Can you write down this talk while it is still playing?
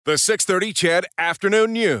The 6:30 CHED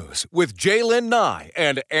Afternoon News with Jaylen Nye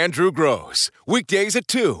and Andrew Gross. Weekdays at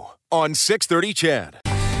 2 on 6:30 CHED.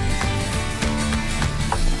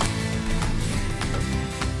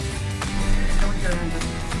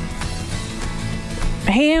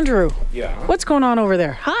 Hey, Andrew. Yeah. What's going on over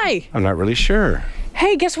there? Hi. I'm not really sure.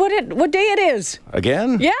 Hey, guess what day it is?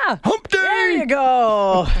 Again? Yeah. Hump day! There you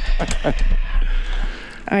go.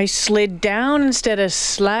 I slid down instead of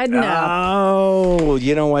sliding up. Oh,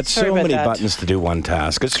 you know what? Sorry so about many that. buttons to do one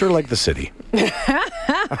task. It's sort of like the city.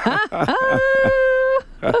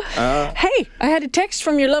 Hey, I had a text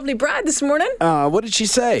from your lovely bride this morning. What did she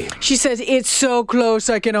say? She says, it's so close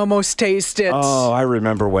I can almost taste it. Oh, I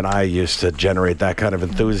remember when I used to generate that kind of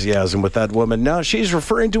enthusiasm with that woman. Now she's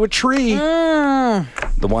referring to a tree.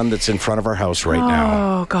 The one that's in front of our house right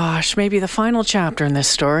now. Oh, gosh. Maybe the final chapter in this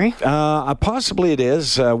story. Possibly it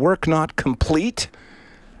is. Work not complete.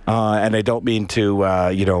 And I don't mean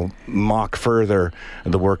to, mock further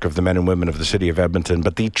the work of the men and women of the city of Edmonton.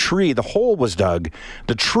 But the hole was dug,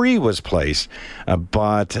 the tree was placed.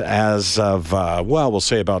 But as of, we'll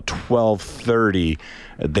say about 12:30,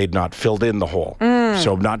 they'd not filled in the hole.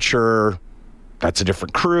 So I'm not sure. That's a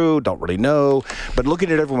different crew, don't really know. But looking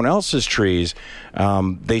at everyone else's trees,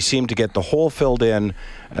 they seem to get the hole filled in.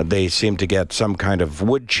 They seem to get some kind of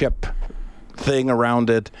wood chip thing around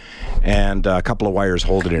it and a couple of wires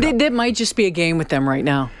holding it up. That might just be a game with them right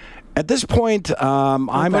now. At this point, What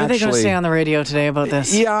are they going to say on the radio today about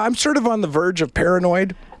this? Yeah, I'm sort of on the verge of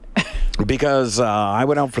paranoid because I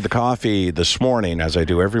went out for the coffee this morning, as I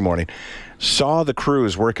do every morning, saw the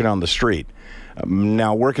crews working on the street.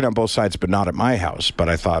 Now, working on both sides, but not at my house. But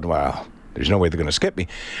I thought, well, there's no way they're going to skip me.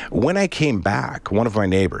 When I came back, one of my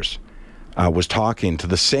neighbors was talking to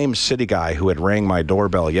the same city guy who had rang my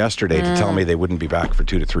doorbell yesterday to tell me they wouldn't be back for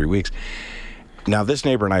 2 to 3 weeks. Now, this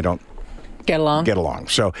neighbor and I don't Get along.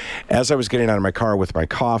 So as I was getting out of my car with my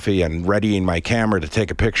coffee and readying my camera to take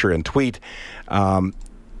a picture and tweet, the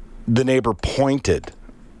neighbor pointed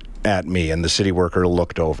at me and the city worker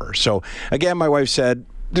looked over. So again, my wife said,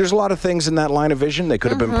 there's a lot of things in that line of vision. They could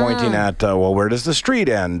have been pointing at, where does the street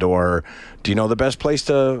end? Or do you know the best place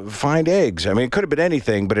to find eggs? I mean, it could have been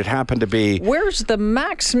anything, but it happened to be... Where's the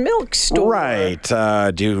Max Milk store? Right.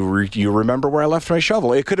 Do you remember where I left my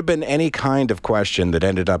shovel? It could have been any kind of question that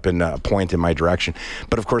ended up in a point in my direction.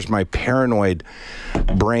 But, of course, my paranoid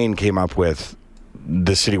brain came up with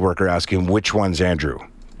the city worker asking, which one's Andrew?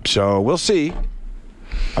 So we'll see.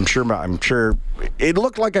 I'm sure it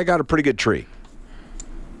looked like I got a pretty good tree.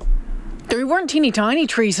 There weren't teeny tiny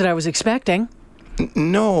trees that I was expecting.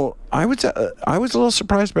 No, I was a little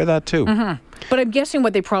surprised by that too. But I'm guessing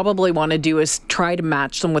what they probably want to do is try to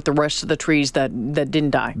match them with the rest of the trees that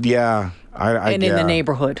didn't die. Yeah. In the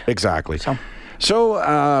neighborhood. Exactly. So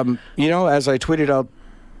as I tweeted out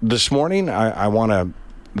this morning, I want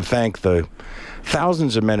to thank the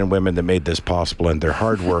thousands of men and women that made this possible and their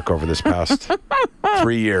hard work over this past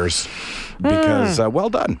 3 years. Because, well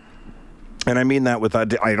done. And I mean that with,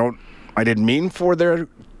 I didn't mean for there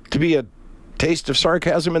to be a taste of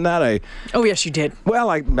sarcasm in that. Oh, yes, you did. Well,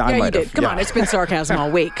 I might you have. did. Come on, it's been sarcasm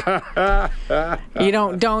all week. You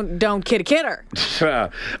don't kid her.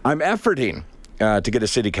 I'm efforting to get a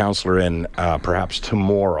city councillor in perhaps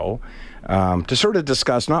tomorrow to sort of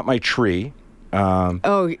discuss, not my tree.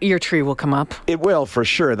 Your tree will come up. It will, for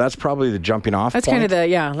sure. That's probably the jumping off That's point. kind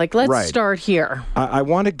of let's start here. I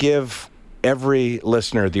want to give every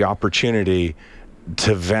listener the opportunity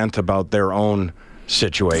to vent about their own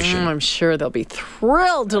situation. I'm sure they'll be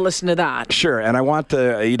thrilled to listen to that. Sure, and I want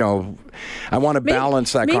to,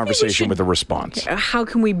 balance that conversation with a response. How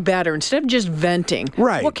can we better instead of just venting?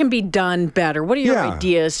 Right. What can be done better? What are your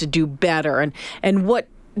ideas to do better? And what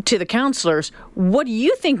to the counselors? What do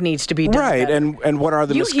you think needs to be done? Right, better? and what are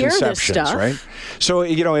the You misconceptions? hear this stuff. Right. So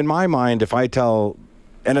in my mind, if I tell.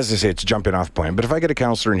 And as I say, it's a jumping off point. But if I get a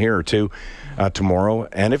counselor in here or two tomorrow,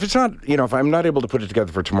 and if it's not, if I'm not able to put it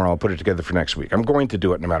together for tomorrow, I'll put it together for next week. I'm going to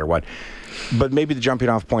do it no matter what. But maybe the jumping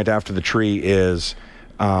off point after the tree is,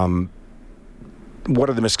 what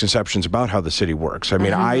are the misconceptions about how the city works? I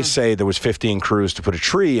mean, I say there was 15 crews to put a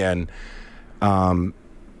tree in. Now, I'm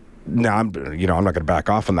not going to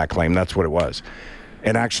back off on that claim. That's what it was.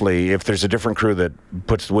 And actually, if there's a different crew that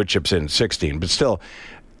puts the wood chips in, 16. But still,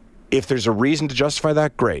 if there's a reason to justify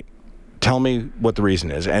that, great. Tell me what the reason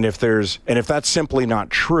is. And if that's simply not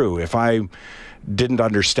true, if I didn't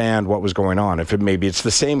understand what was going on, if maybe it's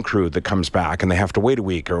the same crew that comes back and they have to wait a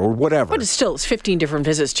week or whatever. But it's 15 different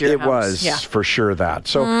visits to your house. It was for sure that.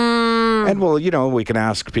 So And well,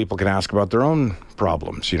 people can ask about their own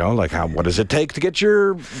problems, like what does it take to get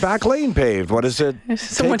your back lane paved? What does it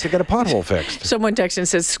take to get a pothole fixed? Someone texts and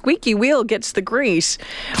says, squeaky wheel gets the grease.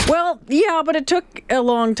 Well, yeah, but it took a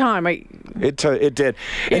long time. It did.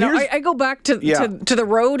 I go back to the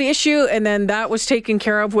road issue, and then that was taken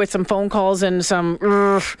care of with some phone calls and some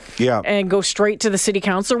and go straight to the city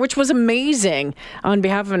councilor, which was amazing on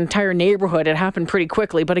behalf of an entire neighborhood. It happened pretty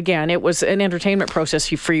quickly, but again, it was an entertainment process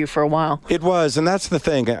for you for a while. It was, and that's the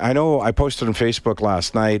thing. I know I posted on Facebook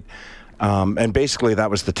last night, and basically that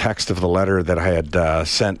was the text of the letter that I had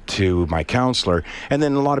sent to my counselor, and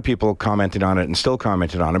then a lot of people commented on it and still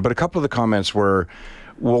commented on it, but a couple of the comments were,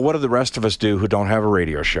 well, what do the rest of us do who don't have a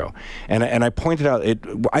radio show? And I pointed out,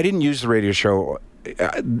 I didn't use the radio show.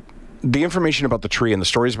 The information about the tree and the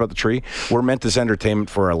stories about the tree were meant as entertainment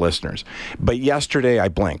for our listeners. But yesterday I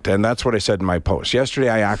blinked, and that's what I said in my post. Yesterday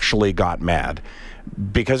I actually got mad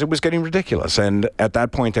because it was getting ridiculous. And at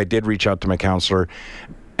that point I did reach out to my counselor,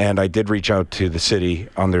 and I did reach out to the city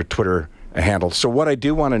on their Twitter handle. So what I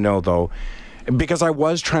do want to know, though, because I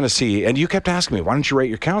was trying to see, and you kept asking me, why don't you rate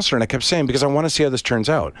your counselor? And I kept saying, because I want to see how this turns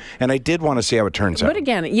out. And I did want to see how it turns out. But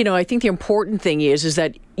again, I think the important thing is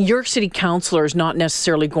that your city councilor is not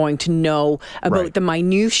necessarily going to know about the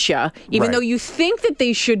minutiae, even though you think that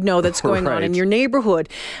they should know that's going on in your neighborhood.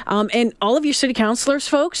 And all of your city councilors,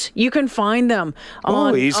 folks, you can find them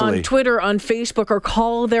on Twitter, on Facebook, or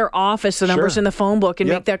call their office. The number's in the phone book, and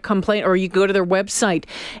make that complaint, or you go to their website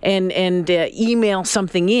and email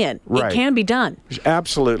something in. It can be done.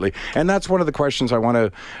 Absolutely. And that's one of the questions I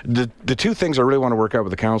want to, the two things I really want to work out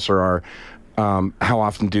with the councilor are, how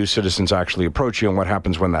often do citizens actually approach you, and what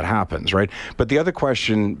happens when that happens, right? But the other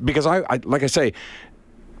question, because I like I say,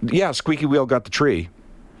 squeaky wheel got the tree.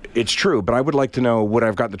 It's true, but I would like to know, would I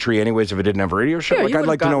have got the tree anyways if it didn't have a radio show? I'd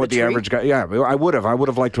like to know what the average guy... Yeah, I would have. I would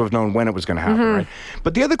have liked to have known when it was going to happen, right?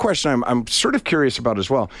 But the other question I'm sort of curious about as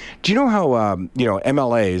well, do you know how,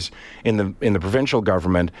 MLAs in the provincial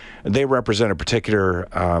government, they represent a particular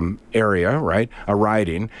area, right? A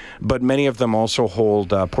riding, but many of them also hold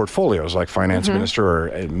portfolios like finance minister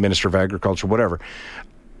or minister of agriculture, whatever.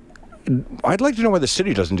 I'd like to know why the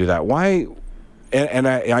city doesn't do that. Why... And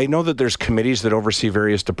I know that there's committees that oversee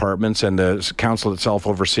various departments, and the council itself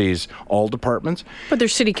oversees all departments. But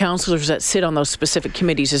there's city councilors that sit on those specific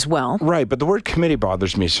committees as well. Right, but the word committee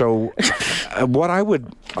bothers me. So what I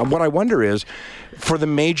wonder is, for the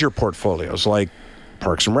major portfolios like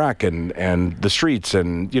Parks and Rec and the streets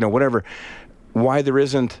and whatever, why there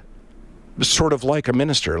isn't sort of like a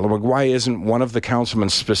minister. Why isn't one of the councilmen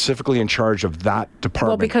specifically in charge of that department?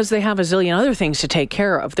 Well, because they have a zillion other things to take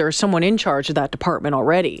care of. There's someone in charge of that department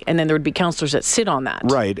already, and then there would be councillors that sit on that.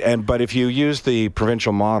 Right, but if you use the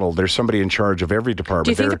provincial model, there's somebody in charge of every department.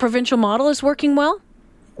 Do you think the provincial model is working well?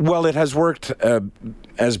 Well, it has worked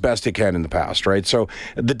as best it can in the past, right? So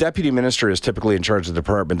the deputy minister is typically in charge of the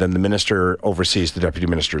department, then the minister oversees the deputy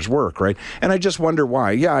minister's work, right? And I just wonder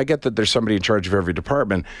why. Yeah, I get that there's somebody in charge of every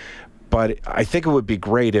department, but I think it would be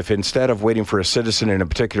great if, instead of waiting for a citizen in a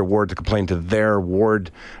particular ward to complain to their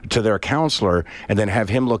ward, to their councillor, and then have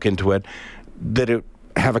him look into it, that it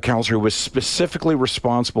have a councillor who was specifically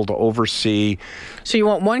responsible to oversee. So you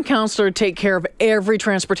want one councillor to take care of every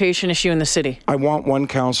transportation issue in the city? I want one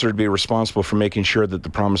councillor to be responsible for making sure that the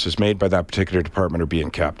promises made by that particular department are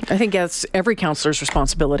being kept. I think that's every councillor's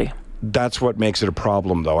responsibility. That's what makes it a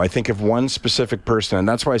problem, though. I think if one specific person, and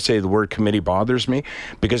that's why I say the word committee bothers me,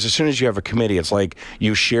 because as soon as you have a committee, it's like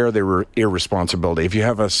you share their irresponsibility. If you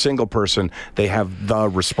have a single person, they have the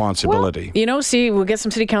responsibility. Well, we'll get some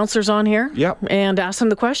city councillors on here and ask them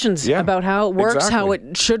the questions about how it works, how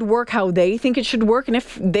it should work, how they think it should work, and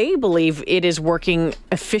if they believe it is working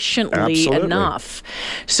efficiently enough.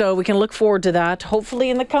 So we can look forward to that, hopefully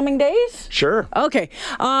in the coming days? Sure. Okay.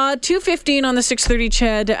 2:15 on the 6:30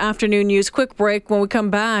 CHED Afternoon News. Quick break. When we come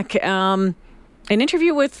back, an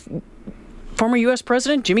interview with former U.S.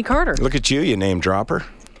 President Jimmy Carter. Look at you name dropper.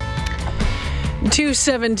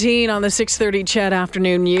 2:17 on the 6:30 CHED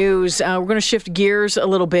Afternoon News. We're going to shift gears a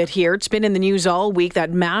little bit here. It's been in the news all week, that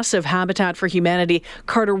massive Habitat for Humanity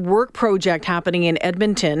Carter Work project happening in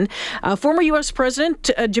Edmonton. Former U.S. President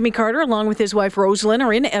Jimmy Carter, along with his wife Rosalind,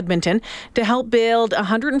 are in Edmonton to help build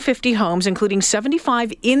 150 homes, including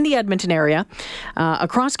 75 in the Edmonton area,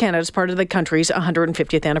 across Canada as part of the country's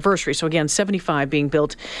 150th anniversary. So again, 75 being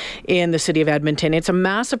built in the city of Edmonton. It's a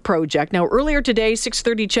massive project. Now, earlier today,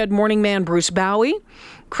 6:30 CHED morning man Bruce Bowie,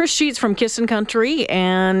 Chris Sheets from Kissin' Country,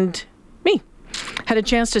 and me had a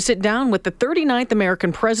chance to sit down with the 39th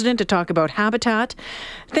American president to talk about Habitat,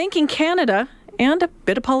 thanking Canada, and a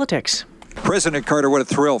bit of politics. President Carter, what a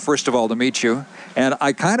thrill, first of all, to meet you. And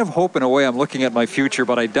I kind of hope, in a way, I'm looking at my future,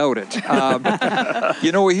 but I doubt it.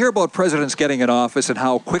 We hear about presidents getting in office and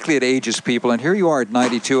how quickly it ages people. And here you are at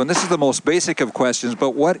 92, and this is the most basic of questions, but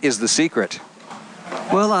what is the secret?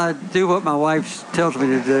 Well, I do what my wife tells me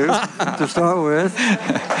to do, to start with.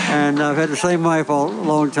 And I've had the same wife a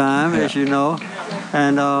long time, as you know.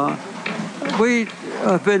 And we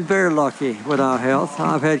have been very lucky with our health.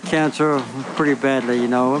 I've had cancer pretty badly, in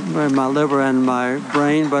my liver and my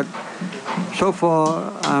brain, but so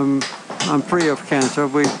far I'm free of cancer.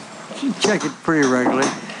 We check it pretty regularly.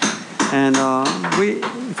 And we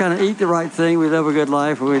kind of eat the right thing. We live a good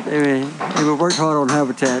life. And we work hard on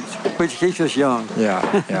Habitat, which keeps us young. Yeah.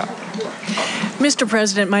 Mr.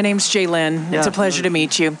 President, my name's Jay Lynn. It's a pleasure to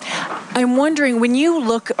meet you. I'm wondering, when you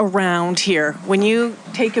look around here, when you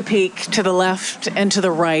take a peek to the left and to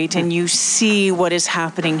the right, and you see what is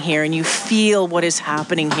happening here, and you feel what is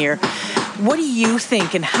happening here, what do you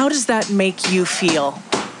think, and how does that make you feel?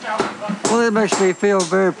 Well, it makes me feel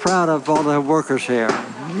very proud of all the workers here.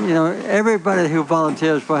 Everybody who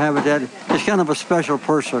volunteers for Habitat is kind of a special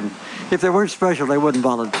person. If they weren't special, they wouldn't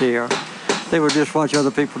volunteer. They would just watch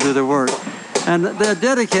other people do their work. And they're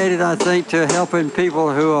dedicated, I think, to helping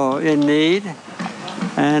people who are in need.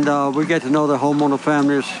 And we get to know the homeowner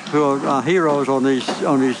families who are heroes on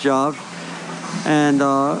these jobs. And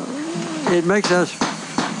it makes us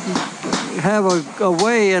have a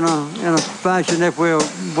way in a fashion, if we're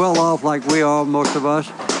well off like we are, most of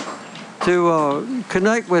us, to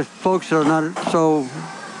connect with folks that are not so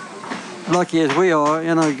lucky as we are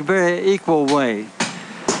in a very equal way.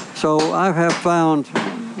 So I have found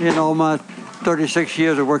in all my 36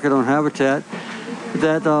 years of working on Habitat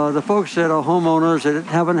that the folks that are homeowners that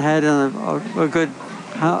haven't had a good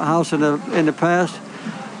house in the past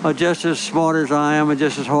are just as smart as I am, and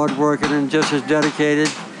just as hardworking, and just as dedicated,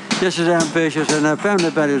 just as ambitious, and their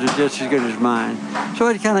family values are just as good as mine. So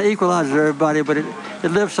it kind of equalizes everybody, but it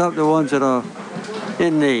lifts up the ones that are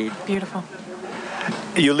in need. Beautiful.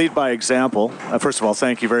 You lead by example. First of all,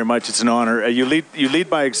 thank you very much. It's an honor. You lead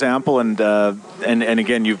by example, and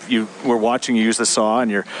again, we're watching you use the saw,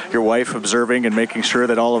 and your wife observing and making sure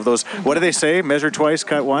that all of those. What do they say? Measure twice,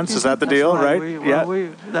 cut once. Is that the deal,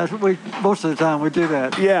 right? That's what most of the time we do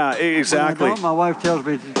that. Yeah, exactly. When I don't, my wife tells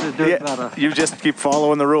me to do it better. You just keep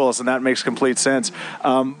following the rules, and that makes complete sense.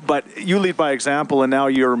 But you lead by example, and now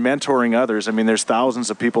you're mentoring others. I mean, there's thousands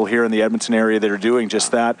of people here in the Edmonton area that are doing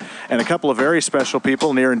just that, and a couple of very special people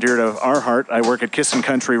near and dear to our heart. I work at Kissin'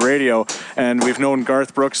 Country Radio, and we've known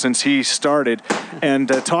Garth Brooks since he started. And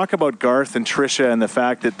talk about Garth and Tricia and the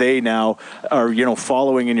fact that they now are,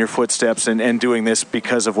 following in your footsteps and doing this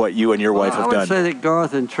because of what you and your wife have done. I would say that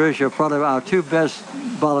Garth and Tricia are probably our two best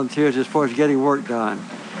volunteers as far as getting work done.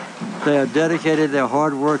 They are dedicated, they're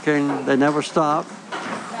hardworking, they never stop.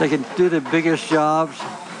 They can do the biggest jobs.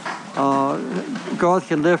 Garth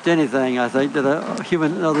can lift anything, I think, that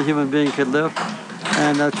another human being could lift.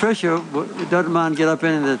 And Tricia doesn't mind get up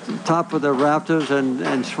in the top of the rafters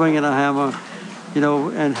and swinging a hammer,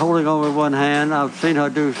 and holding on with one hand. I've seen her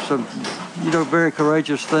do some, very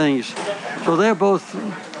courageous things. So they're both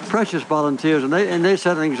precious volunteers, and they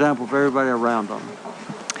set an example for everybody around them.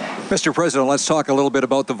 Mr. President, let's talk a little bit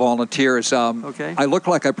about the volunteers. Okay. I look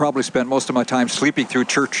like I probably spent most of my time sleeping through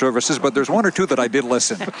church services, but there's one or two that I did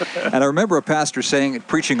listen. And I remember a pastor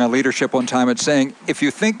preaching on leadership one time, and saying, if you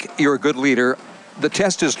think you're a good leader, the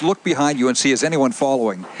test is look behind you and see, is anyone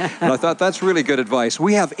following? And I thought that's really good advice.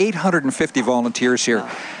 We have 850 volunteers here.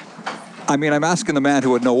 I mean, I'm asking the man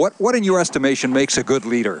who would know, what in your estimation makes a good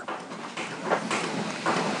leader?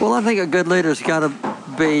 Well, I think a good leader's got to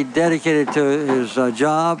be dedicated to his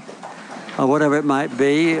job, or whatever it might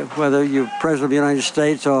be, whether you're President of the United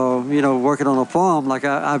States or, working on a farm like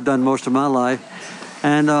I've done most of my life.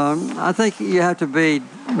 And I think you have to be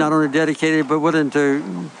not only dedicated, but willing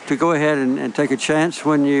to go ahead and take a chance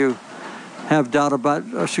when you have doubt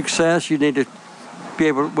about success. You need to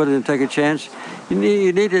be willing to take a chance. You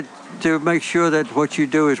need to make sure that what you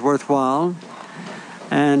do is worthwhile,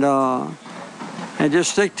 and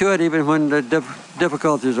just stick to it even when the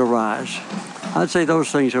difficulties arise. I'd say those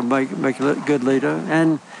things will make a good leader.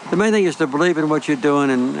 And the main thing is to believe in what you're doing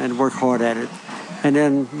and work hard at it. And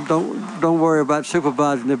then don't worry about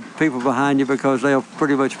supervising the people behind you, because they'll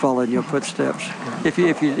pretty much follow in your footsteps. If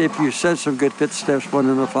you set some good footsteps, one of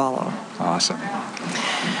them will follow. Awesome.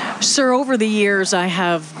 Sir, over the years, I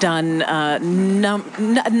have done a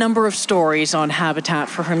number of stories on Habitat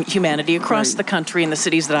for Humanity across the country in the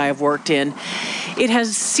cities that I have worked in. It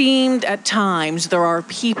has seemed at times there are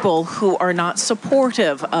people who are not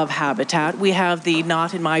supportive of Habitat. We have the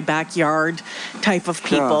not in my backyard type of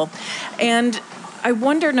people. Sure. And I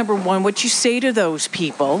wonder, number one, what you say to those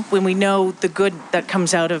people when we know the good that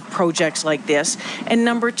comes out of projects like this. And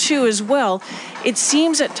number two as well, it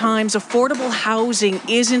seems at times affordable housing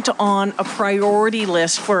isn't on a priority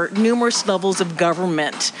list for numerous levels of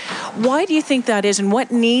government. Why do you think that is, and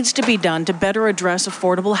what needs to be done to better address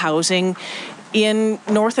affordable housing in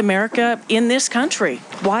North America, in this country?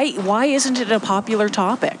 Why isn't it a popular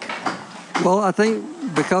topic? Well, I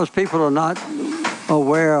think because people are not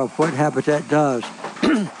aware of what Habitat does.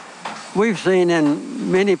 We've seen in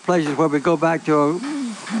many places where we go back to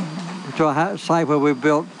a site where we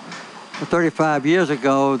built 35 years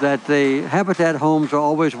ago that the Habitat homes are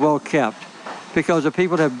always well kept because the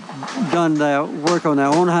people have done their work on their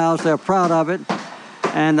own house. They're proud of it.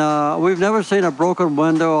 And we've never seen a broken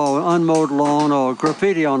window or unmowed lawn or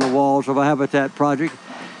graffiti on the walls of a Habitat project.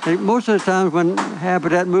 And most of the times when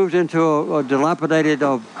Habitat moves into a dilapidated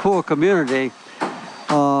or poor community,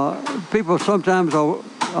 people sometimes are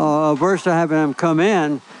averse to having them come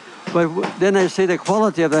in, but then they see the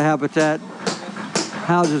quality of the Habitat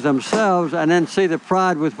houses themselves and then see the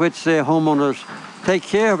pride with which their homeowners take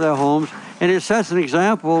care of their homes. And it sets an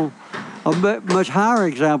example, a much higher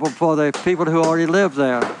example for the people who already live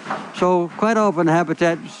there. So quite often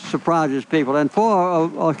Habitat surprises people. And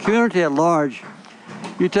for a community at large,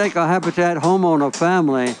 you take a Habitat homeowner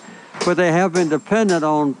family where they have been dependent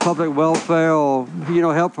on public welfare or,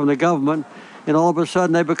 help from the government, and all of a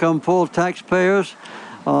sudden they become full taxpayers.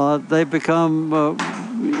 They become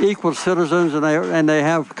equal citizens, and they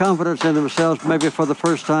have confidence in themselves maybe for the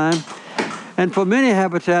first time. And for many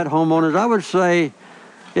Habitat homeowners, I would say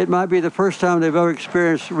it might be the first time they've ever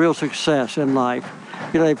experienced real success in life.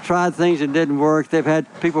 They've tried things that didn't work. They've had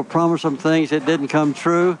people promise them things that didn't come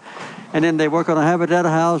true. And then they work on a Habitat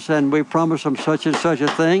house, and we promise them such and such a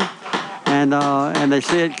thing. And they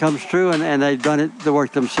see it comes true, and they've done the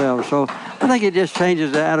work themselves. So I think it just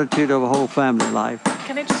changes the attitude of a whole family life.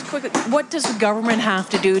 Can I just quickly, what does the government have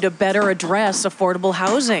to do to better address affordable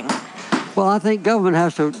housing? Well, I think government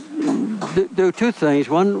has to do two things.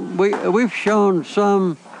 One, we've shown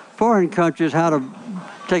some foreign countries how to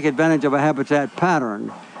take advantage of a Habitat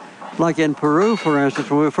pattern. Like in Peru, for instance,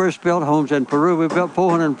 when we first built homes in Peru, we built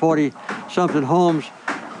 440-something homes,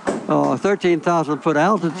 13,000-foot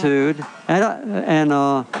altitude, and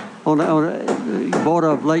on the border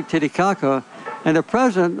of Lake Titicaca. And the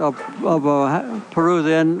president of Peru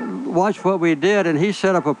then watched what we did, and he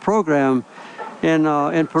set up a program in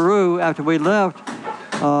Peru after we left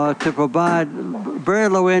to provide very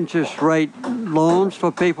low interest rate loans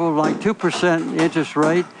for people, like 2% interest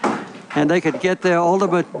rate, and they could get their all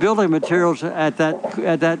the building materials at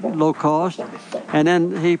that low cost. And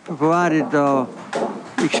then he provided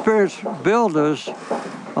experienced builders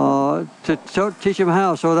to teach them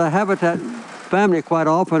how. So the Habitat family quite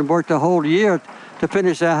often worked a whole year to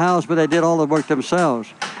finish their house, but they did all the work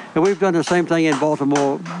themselves. And we've done the same thing in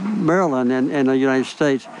Baltimore, Maryland, and in the United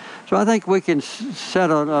States. So I think we can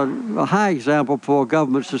set a high example for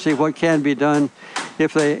governments to see what can be done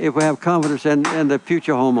if we have confidence in the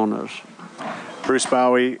future homeowners. Bruce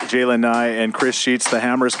Bowie, Jaylen Nye, and Chris Sheets, the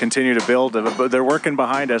Hammers continue to build. They're working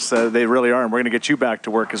behind us. They really are, and we're going to get you back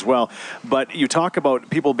to work as well. But you talk about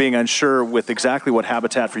people being unsure with exactly what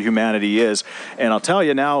Habitat for Humanity is. And I'll tell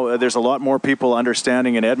you now, there's a lot more people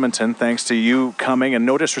understanding in Edmonton, thanks to you coming, and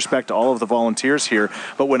no disrespect to all of the volunteers here.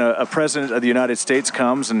 But when a president of the United States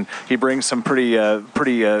comes and he brings some pretty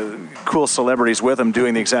cool celebrities with him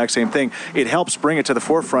doing the exact same thing, it helps bring it to the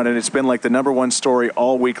forefront, and it's been like the #1 story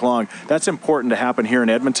all week long. That's important to happen here in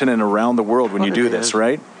Edmonton and around the world when you do this,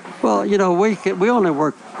 right? Well, we only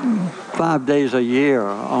work 5 days a year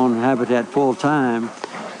on Habitat full time,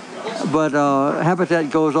 but Habitat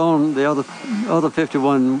goes on the other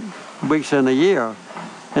 51 weeks in a year.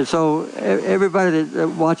 And so everybody that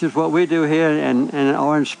watches what we do here and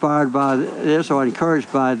are inspired by this or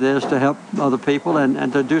encouraged by this to help other people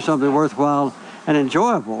and to do something worthwhile and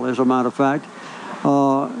enjoyable, as a matter of fact,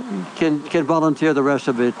 can volunteer the rest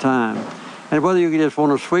of their time. And whether you just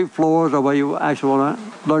want to sweep floors or whether you actually want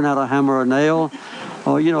to learn how to hammer a nail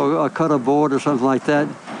or, cut a board or something like that,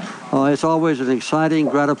 it's always an exciting,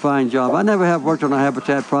 gratifying job. I never have worked on a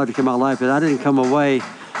Habitat project in my life, and I didn't come away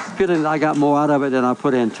feeling I got more out of it than I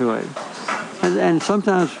put into it. And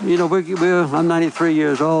sometimes, I'm 93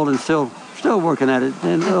 years old and still working at it,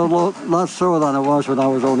 and a lot slower than I was when I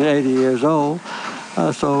was only 80 years old.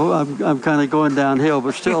 So I'm kind of going downhill,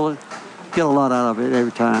 but still get a lot out of it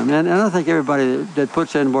every time. And I think everybody that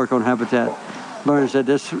puts in work on Habitat learns that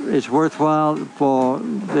this is worthwhile for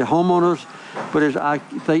the homeowners, but I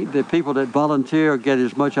think the people that volunteer get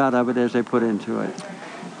as much out of it as they put into it.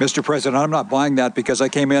 Mr. President, I'm not buying that because I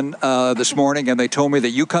came in this morning and they told me that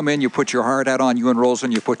you come in, you put your hard hat on, you and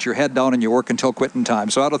Rosen, you put your head down and you work until quitting time.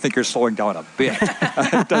 So I don't think you're slowing down a bit.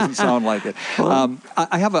 It doesn't sound like it.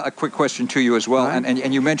 I have a quick question to you as well. Right.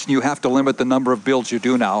 And you mentioned you have to limit the number of builds you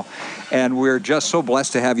do now. And we're just so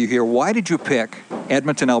blessed to have you here. Why did you pick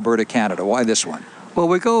Edmonton, Alberta, Canada? Why this one? Well,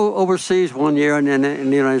 we go overseas one year and then in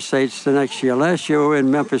the United States the next year. Last year we were in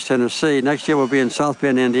Memphis, Tennessee. Next year we'll be in South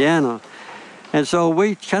Bend, Indiana. And so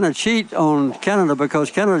we kind of cheat on Canada because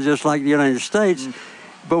Canada is just like the United States,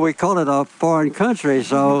 but we call it a foreign country.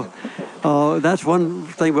 So that's one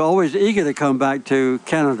thing. We're always eager to come back to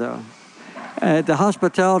Canada. The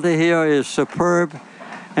hospitality here is superb.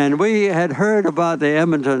 And we had heard about the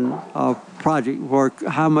Edmonton project work,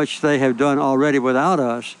 how much they have done already without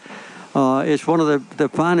us. It's one of the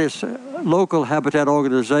finest local habitat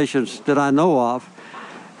organizations that I know of.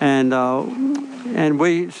 And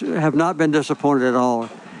we have not been disappointed at all.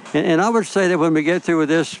 And I would say that when we get through with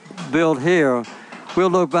this build here, we'll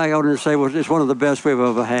look back on it and say, well, it's one of the best we've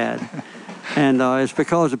ever had. And it's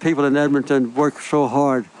because the people in Edmonton work so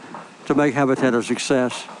hard to make Habitat a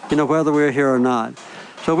success, whether we're here or not.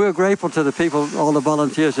 So we're grateful to the people, all the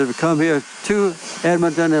volunteers that have come here to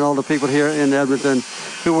Edmonton and all the people here in Edmonton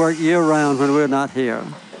who work year-round when we're not here.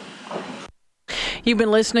 You've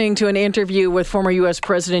been listening to an interview with former U.S.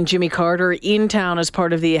 President Jimmy Carter in town as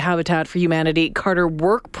part of the Habitat for Humanity Carter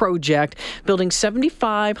Work Project, building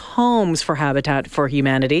 75 homes for Habitat for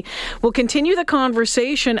Humanity. We'll continue the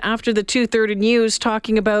conversation after the 2:30 news,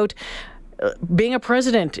 talking about being a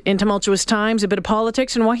president in tumultuous times, a bit of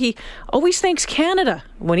politics, and why he always thanks Canada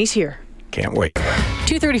when he's here. Can't wait.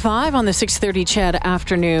 2:35 on the 6:30 CHED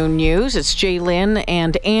Afternoon News. It's Jaylyn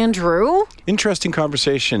and Andrew. Interesting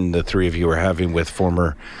conversation the three of you are having with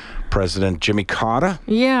former President Jimmy Carter.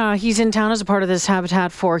 Yeah, he's in town as a part of this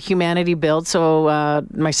Habitat for Humanity build. So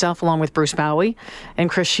myself, along with Bruce Bowie and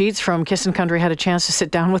Chris Sheets from Kissin' Country, had a chance to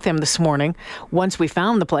sit down with him this morning once we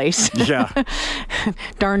found the place. Yeah.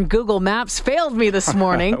 Darn Google Maps failed me this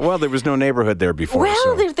morning. Well, there was no neighborhood there before.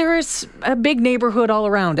 Well, there is a big neighborhood all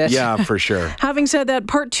around it. Yeah, for sure. Having said that,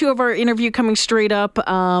 part 2 of our interview coming straight up.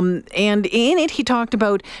 And in it, he talked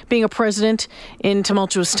about being a president in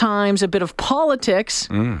tumultuous times, a bit of politics.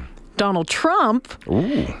 Donald Trump.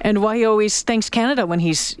 Ooh. And why he always thanks Canada when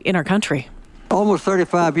he's in our country. Almost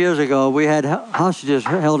 35 years ago, we had hostages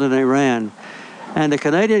held in Iran. And the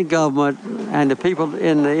Canadian government and the people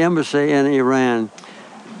in the embassy in Iran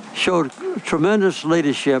showed tremendous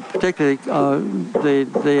leadership, particularly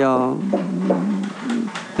the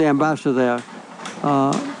ambassador there.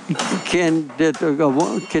 Ken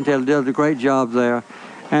Taylor did a great job there.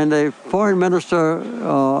 And the foreign minister,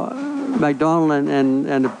 MacDonald,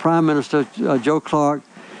 and the Prime Minister, Joe Clark,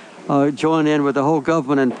 joined in with the whole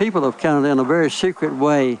government and people of Canada in a very secret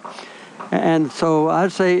way. And so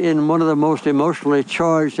I'd say in one of the most emotionally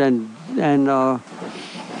charged and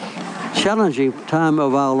challenging time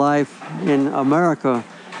of our life in America,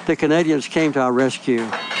 the Canadians came to our rescue.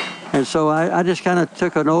 And so I just kind of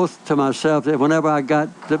took an oath to myself that whenever I got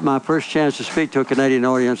my first chance to speak to a Canadian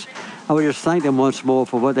audience, I would just thank them once more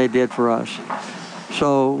for what they did for us.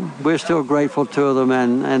 So we're still grateful to them,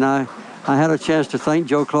 and I had a chance to thank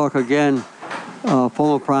Joe Clark again,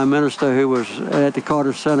 former Prime Minister who was at the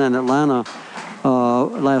Carter Center in Atlanta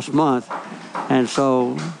last month. And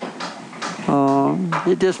so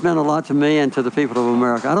it just meant a lot to me and to the people of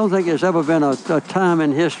America. I don't think there's ever been a time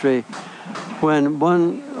in history when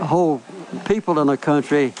one whole people in a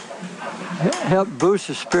country helped boost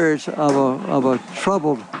the spirits of a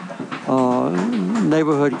troubled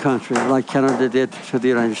neighborhood country like Canada did to the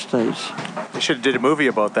United States. They should have did a movie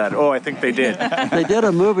about that. Oh, I think they did. They did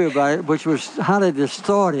a movie about it, which was highly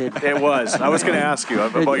distorted. It was. I was going to ask you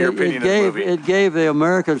about your opinion of the movie. It gave the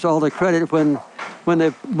Americans all the credit when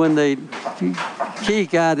the key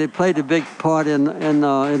guy that played the big part in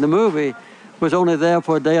the movie was only there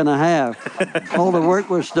for a day and a half. All the work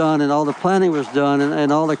was done and all the planning was done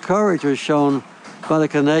and all the courage was shown by the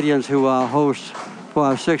Canadians who are hosts for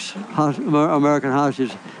our 6 American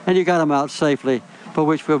hostages. And you got them out safely for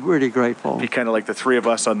which we're really grateful. Be kind of like the three of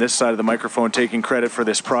us on this side of the microphone taking credit for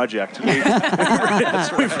this project.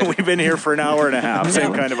 We've been here for an hour and a half.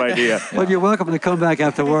 Same kind of idea. Well, you're welcome to come back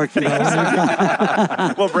after work.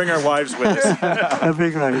 We'll bring our wives with us. That'd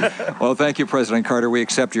be great. Well, thank you, President Carter. We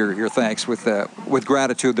accept your thanks with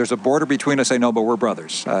gratitude. There's a border between us, I know, but we're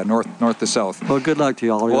brothers, north to south. Well, good luck to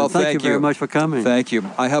you all. Well, thank you very much for coming. Thank you.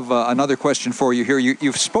 I have another question for you here.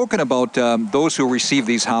 You've spoken about those who receive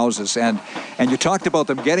these houses, and you talked about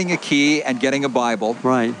them getting a key and getting a Bible.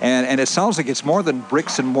 Right. And it sounds like it's more than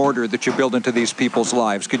bricks and mortar that you build into these people's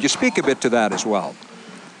lives. Could you speak a bit to that as well?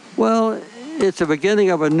 Well, it's the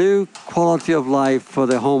beginning of a new quality of life for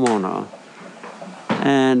the homeowner.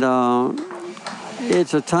 And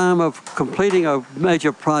it's a time of completing a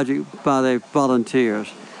major project by the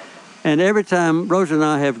volunteers. And every time Rosa and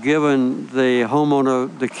I have given the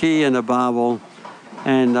homeowner the key and the Bible,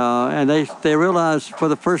 and they realize for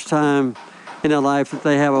the first time in their life that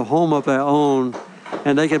they have a home of their own,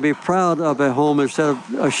 and they can be proud of their home instead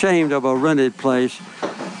of ashamed of a rented place,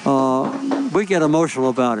 we get emotional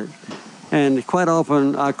about it. And quite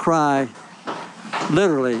often I cry,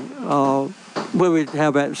 literally, when we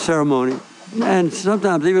have that ceremony. And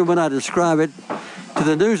sometimes even when I describe it to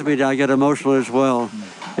the news media, I get emotional as well.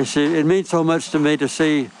 It means so much to me to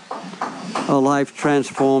see a life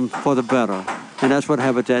transformed for the better. And that's what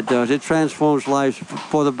Habitat does. It transforms lives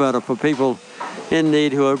for the better for people in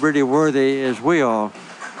need who are really worthy, as we are,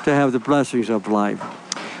 to have the blessings of life.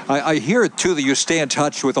 I hear, too, that you stay in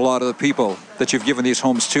touch with a lot of the people that you've given these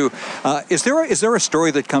homes to. Is there a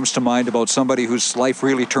story that comes to mind about somebody whose life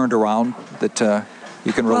really turned around that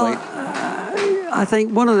you can relate? Well, I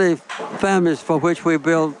think one of the families for which we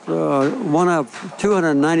built one of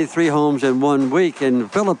 293 homes in 1 week in the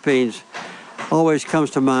Philippines always comes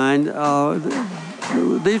to mind.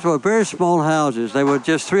 These were very small houses. They were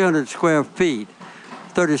just 300 square feet,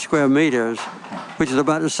 30 square meters, which is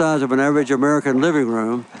about the size of an average American living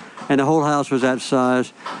room, and the whole house was that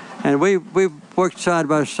size. And we worked side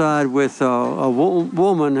by side with a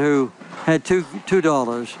woman who had two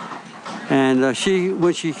daughters, and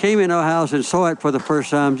when she came in our house and saw it for the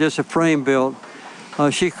first time, just a frame built,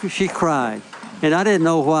 she cried, and I didn't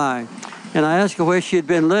know why. And I asked her where she had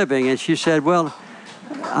been living, and she said, well,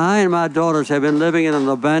 I and my daughters have been living in an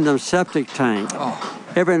abandoned septic tank. Oh.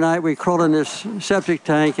 Every night we crawl in this septic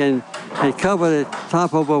tank and cover the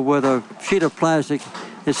top of it with a sheet of plastic,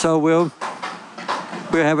 and so we're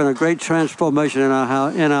having a great transformation in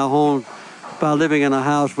our home by living in a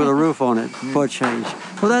house with a roof on it for a change.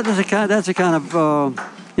 Well, that's the kind of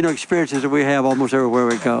experiences that we have almost everywhere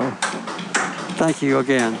we go. Thank you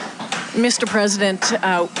again, Mr. President.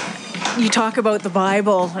 You talk about the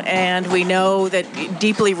Bible, and we know that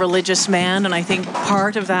deeply religious man, and I think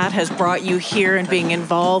part of that has brought you here and being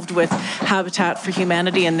involved with Habitat for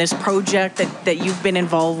Humanity and this project that you've been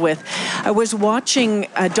involved with. I was watching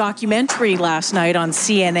a documentary last night on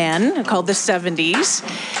CNN called The 70s,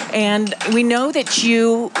 and we know that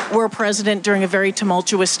you were president during a very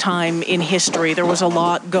tumultuous time in history. There was a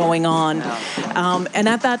lot going on. And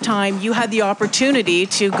at that time, you had the opportunity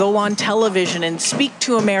to go on television and speak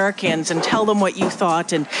to Americans and tell them what you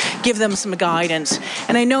thought and give them some guidance.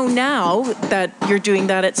 And I know now that you're doing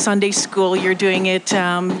that at Sunday school, you're doing it,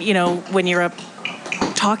 when you're up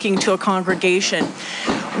talking to a congregation.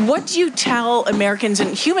 What do you tell Americans and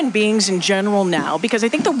human beings in general now? Because I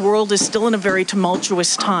think the world is still in a very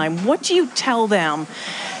tumultuous time. What do you tell them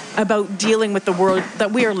about dealing with the world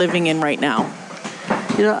that we are living in right now?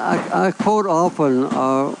 I quote often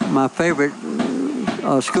my favorite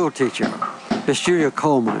school teacher, Miss Julia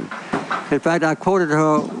Coleman. In fact, I quoted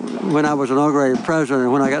her when I was inaugurated president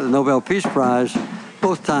and when I got the Nobel Peace Prize,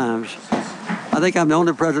 both times. I think I'm the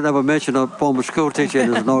only president ever mentioned a former school teacher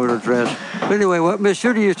in his inaugural address. But anyway, what Miss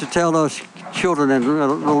Judy used to tell us children in a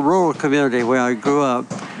little rural community where I grew up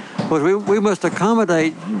was we must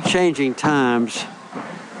accommodate changing times,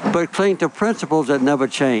 but cling to principles that never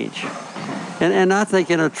change. And I think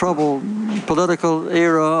in a troubled political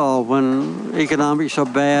era, or when economics are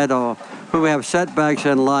bad, or when we have setbacks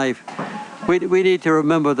in life, we need to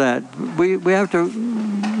remember that. We have to,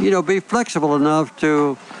 be flexible enough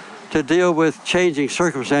to deal with changing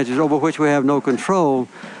circumstances over which we have no control.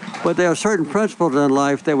 But there are certain principles in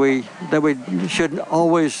life that we should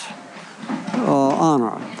always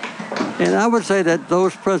honor. And I would say that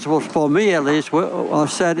those principles, for me at least, are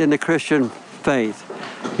set in the Christian faith.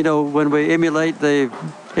 When we emulate the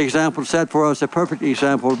example set for us, the perfect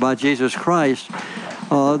example by Jesus Christ,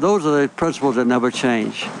 those are the principles that never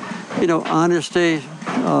change. Honesty,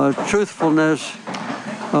 truthfulness,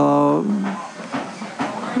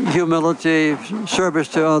 humility, service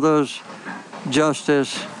to others,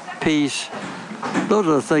 justice, peace. Those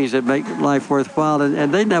are the things that make life worthwhile,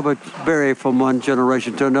 and they never vary from one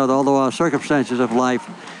generation to another, although our circumstances of life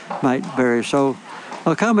might vary. So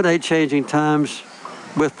accommodate changing times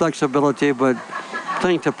with flexibility, but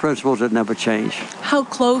cling to principles that never change. How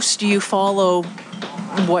close do you follow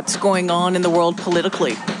what's going on in the world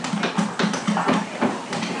politically?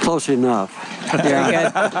 Close enough.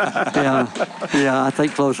 Yeah, I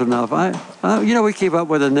think close enough. We keep up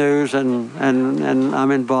with the news, and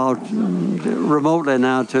I'm involved remotely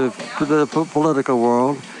now to the political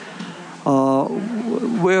world.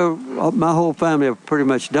 My whole family are pretty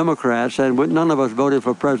much Democrats, and none of us voted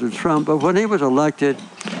for President Trump. But when he was elected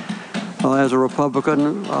as a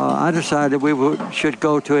Republican, I decided we should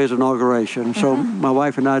go to his inauguration. So my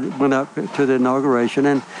wife and I went up to the inauguration,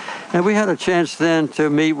 and we had a chance then to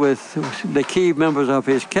meet with the key members of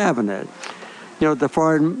his cabinet. The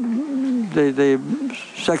the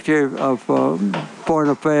Secretary of Foreign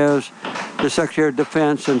Affairs, the Secretary of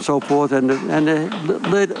Defense, and so forth, and the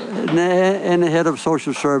head of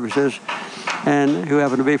Social Services, and who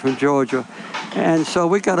happened to be from Georgia. And so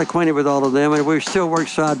we got acquainted with all of them, and we still work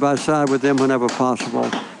side by side with them whenever possible,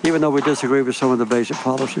 even though we disagree with some of the basic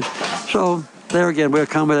policies. So there again, we're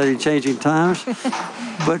accommodating changing times,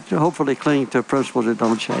 but hopefully cling to principles that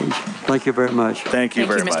don't change. Thank you very much. Thank you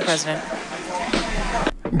very much. Mr. President.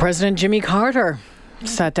 President Jimmy Carter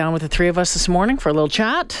sat down with the three of us this morning for a little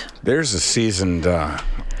chat. There's a seasoned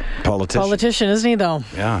politician, isn't he, though?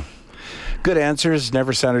 Yeah. Good answers,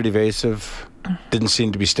 never sounded evasive. Didn't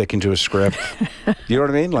seem to be sticking to a script. You know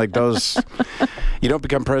what I mean? Like those, you don't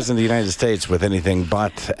become president of the United States with anything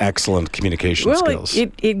but excellent communication skills.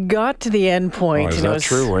 It got to the end point. Oh, is that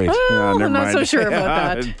true? Wait. Well, I'm not mind. so sure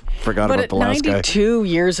about that. Forgot about the last guy. But at 92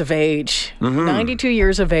 years of age, 92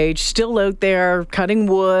 years of age, still out there cutting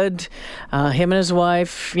wood, him and his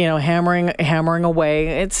wife, hammering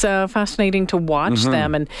away. It's fascinating to watch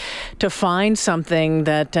them and to find something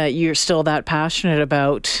that you're still that passionate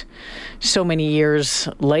about so many years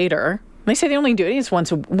later. They say they only do it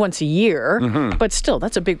once a year, but still,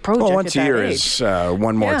 that's a big project. Well, once a year age. is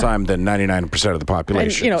one more time than 99% of the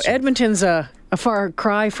population. And, Edmonton's a far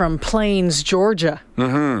cry from Plains, Georgia.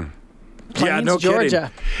 Plains, no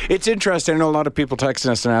Georgia. Kidding. It's interesting. I know a lot of people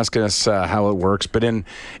texting us and asking us how it works, but in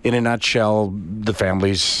a nutshell, the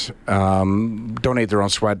families donate their own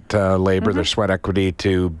sweat labor, their sweat equity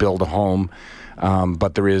to build a home.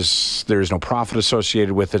 But there is no profit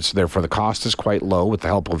associated with it, so therefore the cost is quite low with the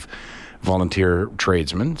help of volunteer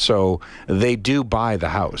tradesmen. So they do buy the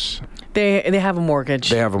house. They have a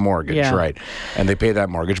mortgage. They have a mortgage, right. And they pay that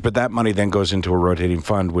mortgage. But that money then goes into a rotating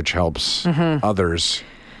fund, which helps others,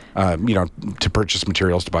 to purchase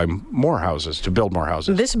materials to buy more houses, to build more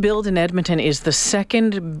houses. This build in Edmonton is the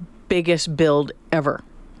second biggest build ever.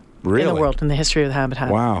 Really? In the world, in the history of the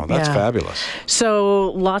Habitat. Wow, that's fabulous.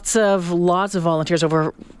 So lots of volunteers,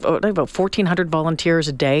 over about 1,400 volunteers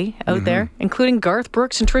a day out there, including Garth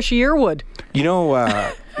Brooks and Trisha Yearwood.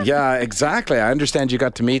 Yeah, exactly. I understand you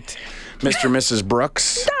got to meet Mr. and Mrs.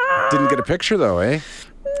 Brooks. Didn't get a picture though, eh?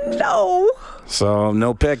 No. So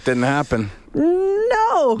no pic didn't happen.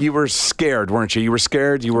 No. You were scared, weren't you? You were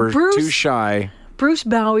scared. You were too shy. Bruce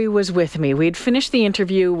Bowie was with me. We'd finished the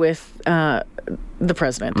interview with the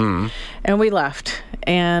president, and we left.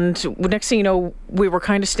 And next thing you know, we were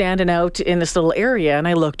kind of standing out in this little area, and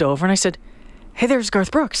I looked over and I said, "Hey, there's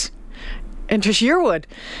Garth Brooks and Trish Yearwood."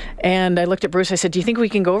 And I looked at Bruce. I said, "Do you think we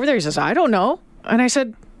can go over there?" He says, "I don't know." And I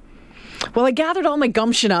said, well, I gathered all my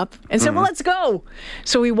gumption up and said, well, let's go.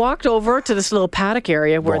 So we walked over to this little paddock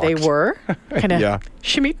area where they were. Kind of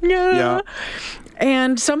shimmy. Yeah.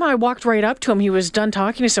 And somehow I walked right up to him. He was done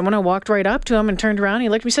talking to someone. I walked right up to him and turned around. And he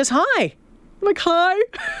looked at me and says, hi. I'm like, hi.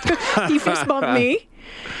 He fist bumped me.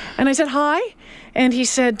 And I said, hi. And he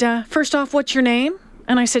said, first off, what's your name?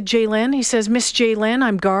 And I said, Jaylyn. He says, Miss Jaylyn,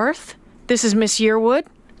 I'm Garth. This is Miss Yearwood.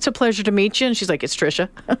 It's a pleasure to meet you. And she's like, it's Trisha.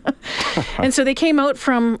 And so they came out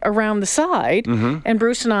from around the side, and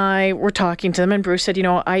Bruce and I were talking to them, and Bruce said,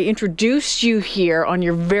 I introduced you here on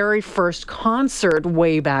your very first concert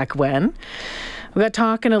way back when. We got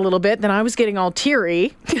talking a little bit, then I was getting all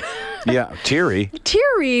teary. Yeah, teary.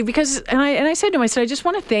 Teary, because, and I said to him, I said, I just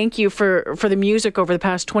want to thank you for the music over the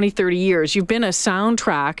past 20, 30 years. You've been a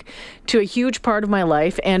soundtrack to a huge part of my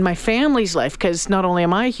life and my family's life, because not only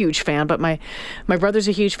am I a huge fan, but my brother's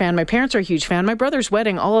a huge fan, my parents are a huge fan. My brother's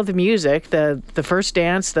wedding, all of the music, the first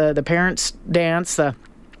dance, the parents' dance,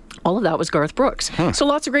 all of that was Garth Brooks. So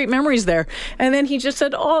lots of great memories there. And then he just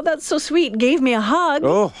said, oh, that's so sweet, gave me a hug.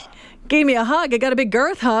 Oh. Gave me a hug. I got a big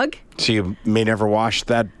Garth hug. So you may never wash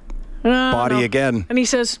that body again. And he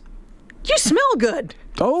says, you smell good.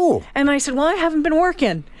 Oh. And I said, well, I haven't been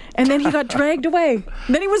working. And then he got dragged away.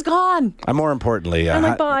 And then he was gone. And more importantly, I'm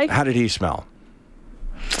like, bye. how did he smell?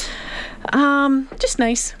 Just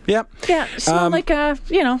nice. Yep. Yeah, smelled like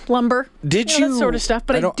lumber. Did that sort of stuff?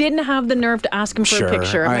 But I didn't have the nerve to ask him for a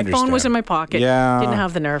picture. My phone was in my pocket. Yeah. Didn't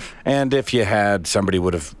have the nerve. And if you had, somebody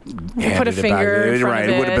would have put a finger in front of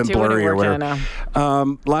it would have been blurry or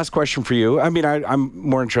whatever. Last question for you. I mean, I'm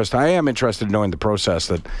more interested. I am interested in knowing the process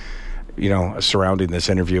that surrounding this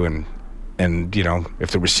interview and if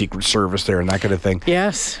there was Secret Service there and that kind of thing.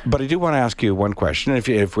 Yes. But I do want to ask you one question. If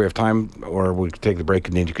we have time, or we can take the break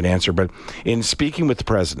and then you can answer. But in speaking with the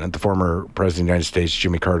president, the former president of the United States,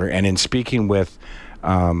 Jimmy Carter, and in speaking with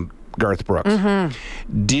Garth Brooks,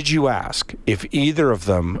 did you ask if either of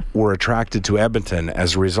them were attracted to Edmonton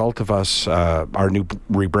as a result of our new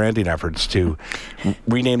rebranding efforts to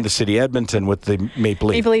rename the city Edmonton with the Maple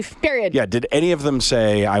Leaf? Maple Leaf, period. Yeah, did any of them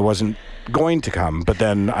say, I wasn't going to come, but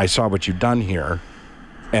then I saw what you've done here,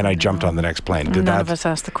 and I jumped on the next plane? None of us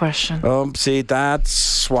asked the question. See,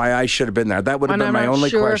 that's why I should have been there. That would have been my only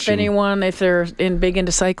question. I'm not sure if they're big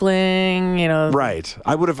into cycling, Right.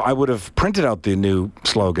 I would have printed out the new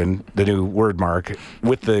slogan, the new word mark,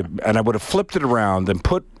 and I would have flipped it around and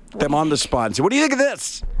put them on the spot and said, what do you think of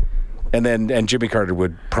this? And Jimmy Carter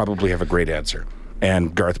would probably have a great answer.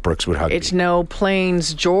 And Garth Brooks would hug me. It's no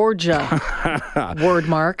Plains, Georgia word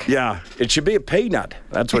mark. Yeah, it should be a peanut.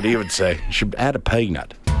 That's what he would say. You should add a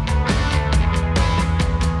peanut.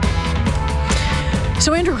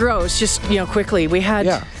 So Andrew Gross, just quickly, we had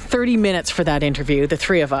 30 minutes for that interview, the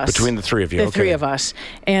three of us. Between the three of you, The three of us.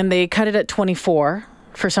 And they cut it at 24.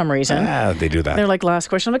 For some reason. They do that. They're like, last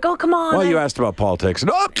question. I'm like, oh, come on. Well, you asked about politics.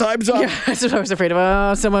 And, time's up. Yeah, that's what I was afraid of.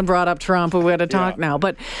 Oh, someone brought up Trump. We got to talk now.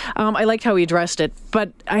 But I liked how he addressed it.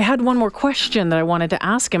 But I had one more question that I wanted to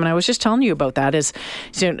ask him. And I was just telling you about that.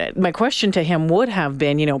 My question to him would have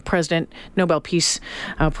been, President, Nobel Peace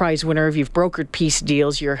Prize winner. You've brokered peace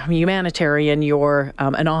deals. You're a humanitarian. You're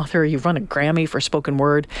an author. You've won a Grammy for spoken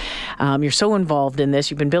word. You're so involved in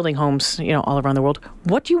this. You've been building homes, all around the world.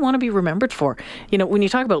 What do you want to be remembered for? When you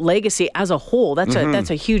talk about legacy as a whole, that's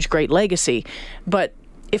a huge, great legacy. But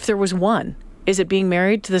if there was one, is it being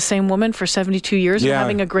married to the same woman for 72 years and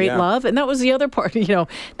having a great love? And that was the other part.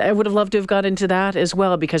 I would have loved to have got into that as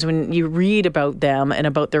well, because when you read about them and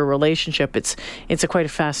about their relationship, it's quite a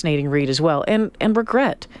fascinating read as well. And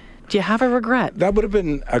regret. Do you have a regret? That would have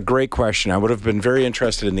been a great question. I would have been very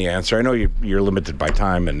interested in the answer. I know you're limited by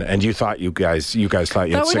time, and you thought you guys thought you had 6 more minutes,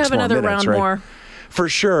 right? That would have another round more. For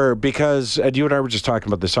sure, because you and I were just talking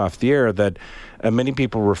about this off the air, that many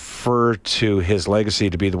people refer to his legacy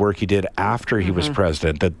to be the work he did after he was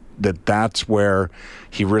president, that's where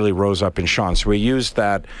he really rose up and shone. So he used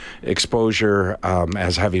that exposure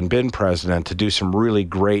as having been president to do some really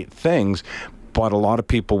great things. But a lot of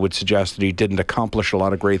people would suggest that he didn't accomplish a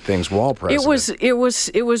lot of great things while president.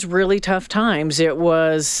 It was really tough times. It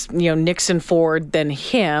was Nixon, Ford, then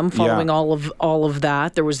him. Following all of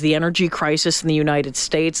that, there was the energy crisis in the United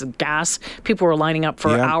States. Gas, people were lining up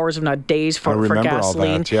for hours, if not days, for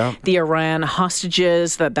gasoline. All that, the Iran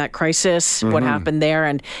hostages, that crisis, what happened there,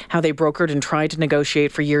 and how they brokered and tried to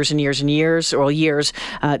negotiate for years and years and years, or years.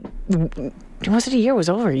 Was it a year? It was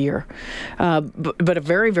over a year. But a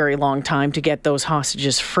very, very long time to get those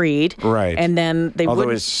hostages freed. Right. And then they Although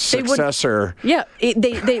his successor...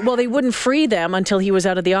 they wouldn't free them until he was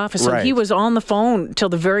out of the office. So he was on the phone till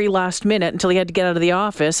the very last minute, until he had to get out of the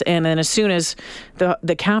office. And then as soon as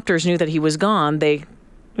the captors knew that he was gone,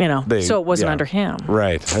 so it wasn't under him.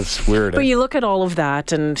 Right. That's weird. But you look at all of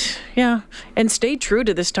that and stayed true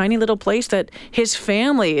to this tiny little place that his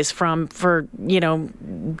family is from for,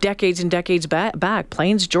 decades and decades back,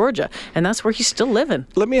 Plains, Georgia. And that's where he's still living.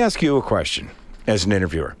 Let me ask you a question as an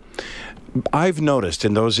interviewer. I've noticed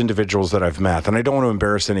in those individuals that I've met, and I don't want to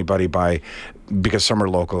embarrass anybody because some are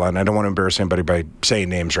local, and I don't want to embarrass anybody by saying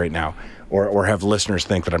names right now or have listeners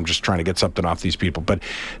think that I'm just trying to get something off these people. But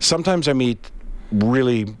sometimes I meet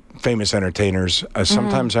really famous entertainers.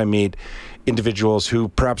 Sometimes I meet individuals who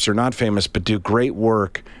perhaps are not famous but do great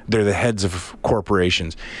work. They're the heads of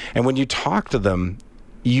corporations. And when you talk to them,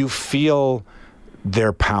 you feel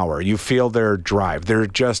their power. You feel their drive.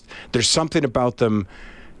 There's something about them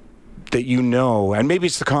that and maybe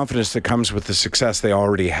it's the confidence that comes with the success they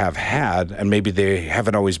already have had, and maybe they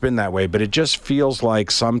haven't always been that way, but it just feels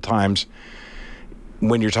like sometimes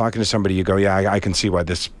when you're talking to somebody, you go, I can see why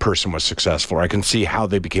this person was successful, or I can see how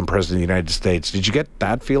they became president of the United States. Did you get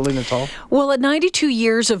that feeling at all? Well, at 92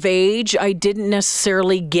 years of age, I didn't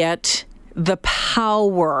necessarily get the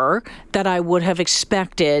power that I would have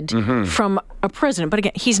expected from a president. But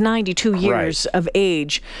again, he's 92 years of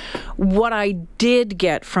age. What I did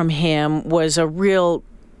get from him was a real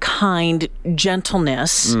kind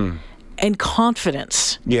gentleness and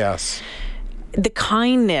confidence. Yes. The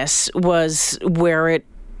kindness was where it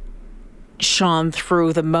shone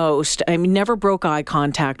through the most. I mean, never broke eye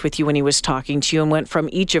contact with you when he was talking to you, and went from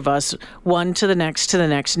each of us, one to the next,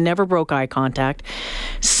 never broke eye contact.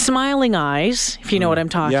 Smiling eyes, if you know what I'm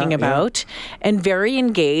talking about, and very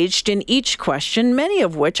engaged in each question, many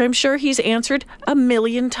of which I'm sure he's answered a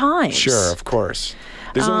million times. Sure, of course.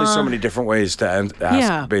 There's only so many different ways to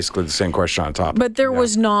ask basically the same question on top. But there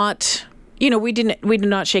was not, we did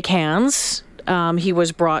not shake hands. He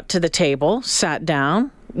was brought to the table, sat down.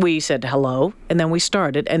 We said hello, and then we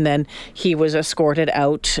started, and then he was escorted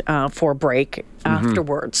out for a break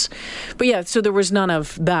afterwards. But so there was none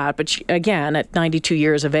of that. But again, at 92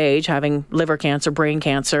 years of age, having liver cancer, brain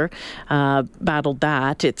cancer, battled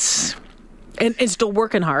that, it's still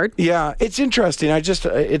working hard. Yeah, it's interesting.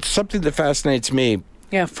 It's something that fascinates me.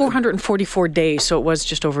 Yeah, 444 days, so it was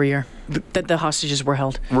just over a year that the hostages were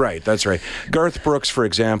held. Right, that's right. Garth Brooks, for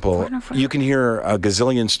example, you can hear a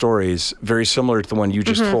gazillion stories very similar to the one you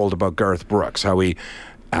just told about Garth Brooks, how he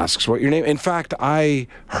asks what your name. In fact, I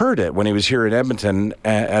heard it when he was here in Edmonton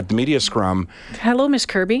at the media scrum. Hello, Miss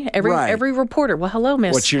Kirby. Every reporter. Well, hello,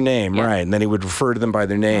 Miss. What's your name? Yeah. Right, and then he would refer to them by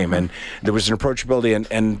their name, and there was an approachability,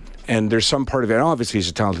 and there's some part of it. And obviously, he's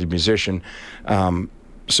a talented musician.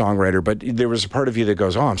 Songwriter, but there was a part of you that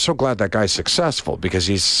goes, I'm so glad that guy's successful because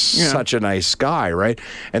he's such a nice guy, right?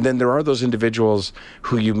 And then there are those individuals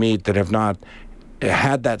who you meet that have not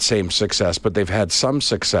had that same success, but they've had some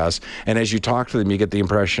success, and as you talk to them, you get the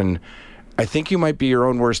impression, I think you might be your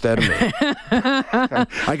own worst enemy.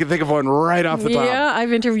 I can think of one right off the top. Yeah,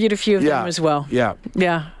 I've interviewed a few of them as well. Yeah.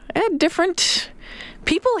 And different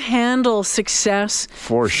people handle success,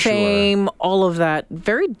 fame, all of that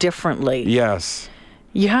very differently. Yes.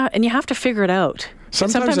 And you have to figure it out.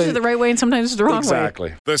 Sometimes it's the right way and sometimes it's the wrong way.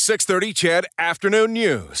 Exactly. The 6:30 CHED Afternoon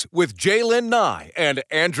News with Jaylen Nye and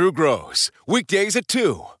Andrew Gross. Weekdays at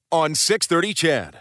 2 on 6:30 CHED.